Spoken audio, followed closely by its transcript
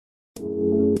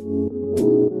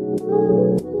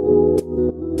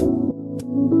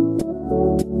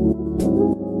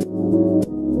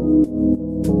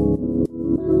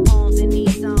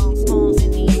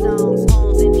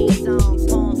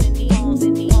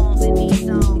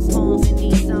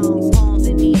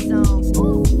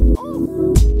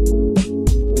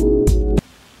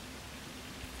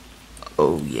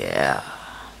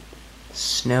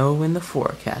snow in the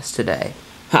forecast today.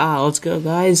 Let's go,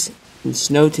 guys.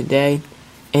 Snow today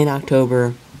in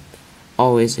October,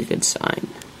 always a good sign.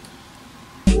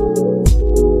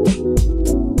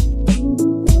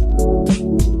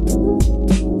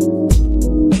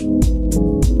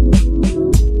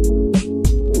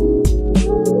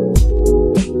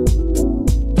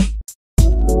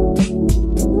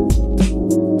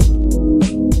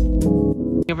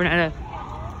 We're gonna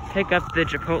pick up the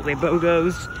Chipotle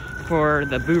BOGOs for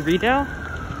the burrito.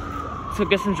 So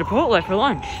get some Chipotle for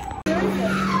lunch.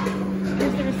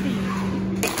 Here's the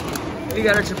receipt. We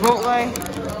got our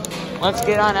Chipotle. Let's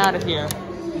get on out of here.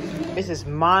 This is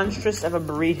monstrous of a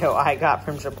burrito I got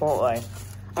from Chipotle.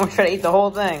 I'm gonna try to eat the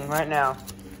whole thing right now.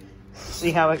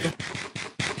 See how it goes.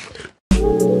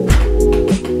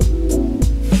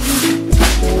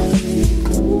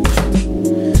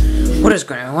 What is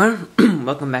going on, everyone?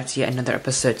 Welcome back to yet another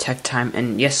episode of Tech Time,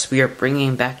 and yes, we are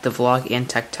bringing back the vlog and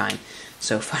Tech Time.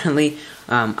 So finally,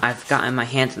 I've gotten my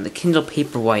hands on the Kindle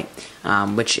Paperwhite,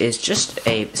 which is just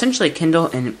essentially a Kindle,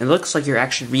 and it looks like you're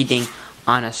actually reading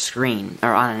on a screen,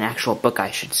 or on an actual book,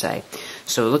 I should say.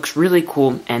 So it looks really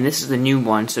cool, and this is the new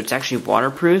one, so it's actually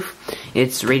waterproof.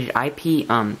 It's rated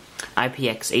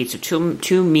IPX8, so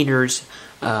 2 meters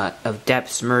of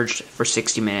depth submerged for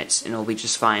 60 minutes, and it'll be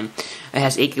just fine. It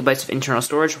has 8 GB of internal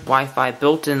storage, Wi-Fi,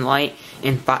 built-in light,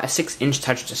 and a 6-inch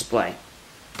touch display.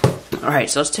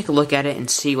 Alright, so let's take a look at it and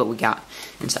see what we got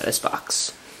inside this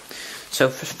box. So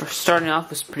for starting off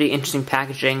with pretty interesting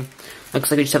packaging. Looks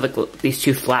like we just have like these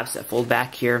 2 flaps that fold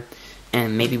back here,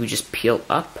 and maybe we just peel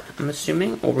up, I'm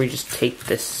assuming, or we just tape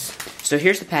this. So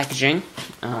here's the packaging.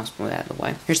 Let's move that out of the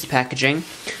way. Here's the packaging.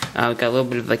 We've got a little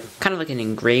bit of kind of like an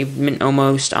engravement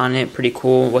almost on it. Pretty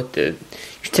cool with the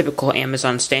typical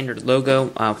Amazon standard logo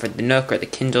for the Nook or the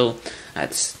Kindle.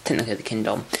 It's technically the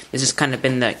Kindle. This has kind of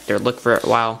been their look for a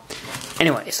while.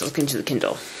 Anyway, so let's get into the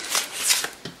Kindle.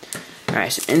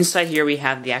 Alright, so inside here we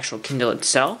have the actual Kindle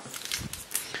itself.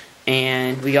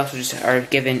 And we also just are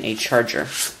given a charger.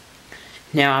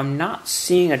 Now, I'm not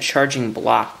seeing a charging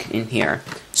block in here,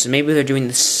 so maybe they're doing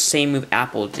the same move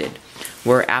Apple did,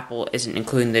 where Apple isn't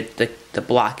including the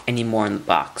block anymore in the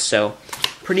box. So,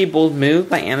 pretty bold move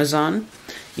by Amazon,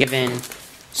 given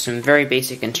some very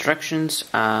basic instructions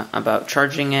about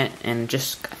charging it, and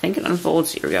just, I think it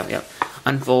unfolds, here we go, yep,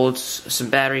 unfolds, some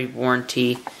battery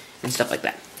warranty, and stuff like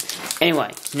that.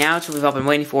 Anyway, now to what we've all been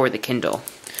waiting for, the Kindle.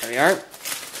 There we are.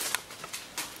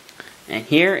 And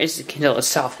here is the Kindle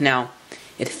itself. Now,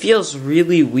 it feels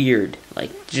really weird,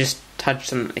 like, just touch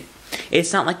something.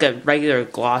 It's not like a regular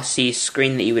glossy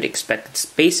screen that you would expect. It's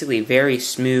basically very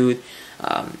smooth,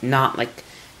 not like,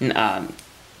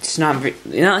 it's not like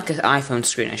an iPhone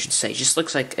screen, I should say. It just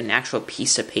looks like an actual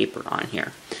piece of paper on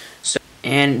here. So,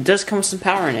 and it does come with some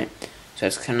power in it, so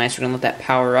it's kind of nice. We're going to let that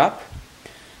power up.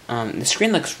 The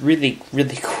screen looks really,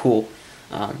 really cool.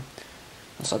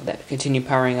 Let's let that continue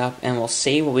powering up, and we'll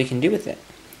see what we can do with it.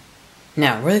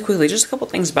 Now, really quickly, just a couple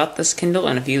things about this Kindle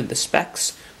and a few of the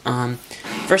specs.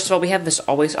 First of all, we have this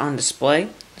always-on display,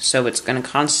 so it's going to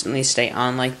constantly stay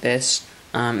on like this.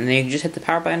 And then you can just hit the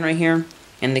power button right here,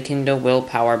 and the Kindle will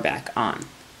power back on.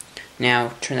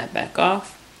 Now, turn that back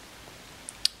off.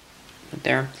 Right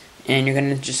there. And you're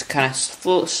going to just kind of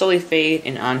slowly fade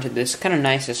in onto this kind of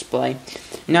nice display.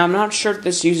 Now, I'm not sure if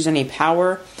this uses any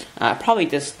power. Probably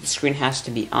the screen has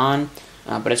to be on.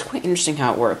 But it's quite interesting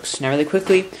how it works. Now, really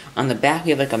quickly, on the back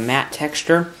we have like a matte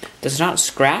texture. Does not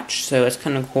scratch, so it's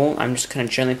kind of cool. I'm just kind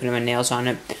of gently putting my nails on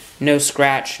it. No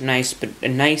scratch, nice, but a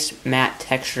nice matte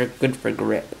texture, good for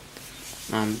grip.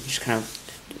 Just kind of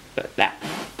that.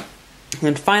 And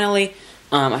then finally,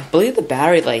 I believe the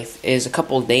battery life is a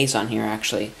couple of days on here,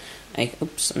 actually.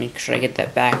 Oops, let me make sure I get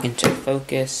that back into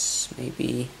focus,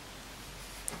 maybe.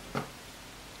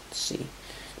 Let's see.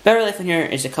 Battery life in here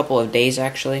is a couple of days,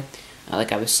 actually.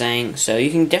 Like I was saying, so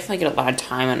you can definitely get a lot of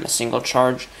time on a single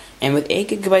charge. And with 8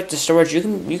 GB of storage, you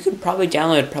can probably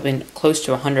download close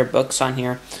to 100 books on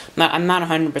here. I'm not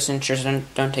 100% sure, so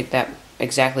don't take that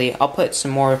exactly. I'll put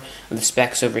some more of the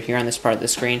specs over here on this part of the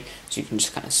screen, so you can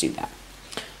just kind of see that.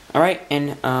 All right,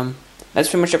 and that's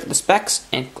pretty much it for the specs.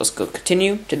 And let's go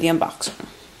continue to the unboxing.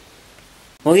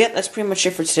 Well, yeah, that's pretty much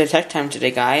it for today, Tech Time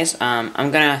today, guys.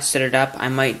 I'm gonna set it up. I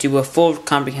might do a full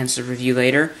comprehensive review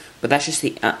later, but that's just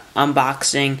the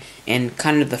unboxing and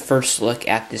kind of the first look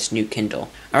at this new Kindle.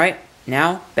 Alright,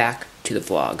 now back to the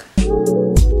vlog.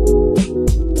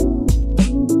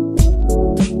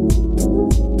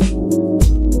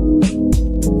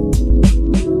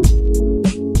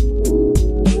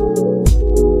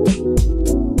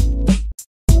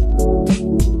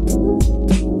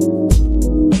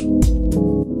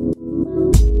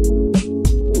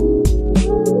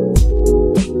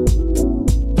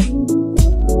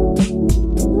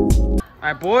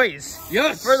 boys.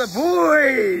 Yes. For the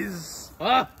boys.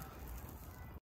 Ah.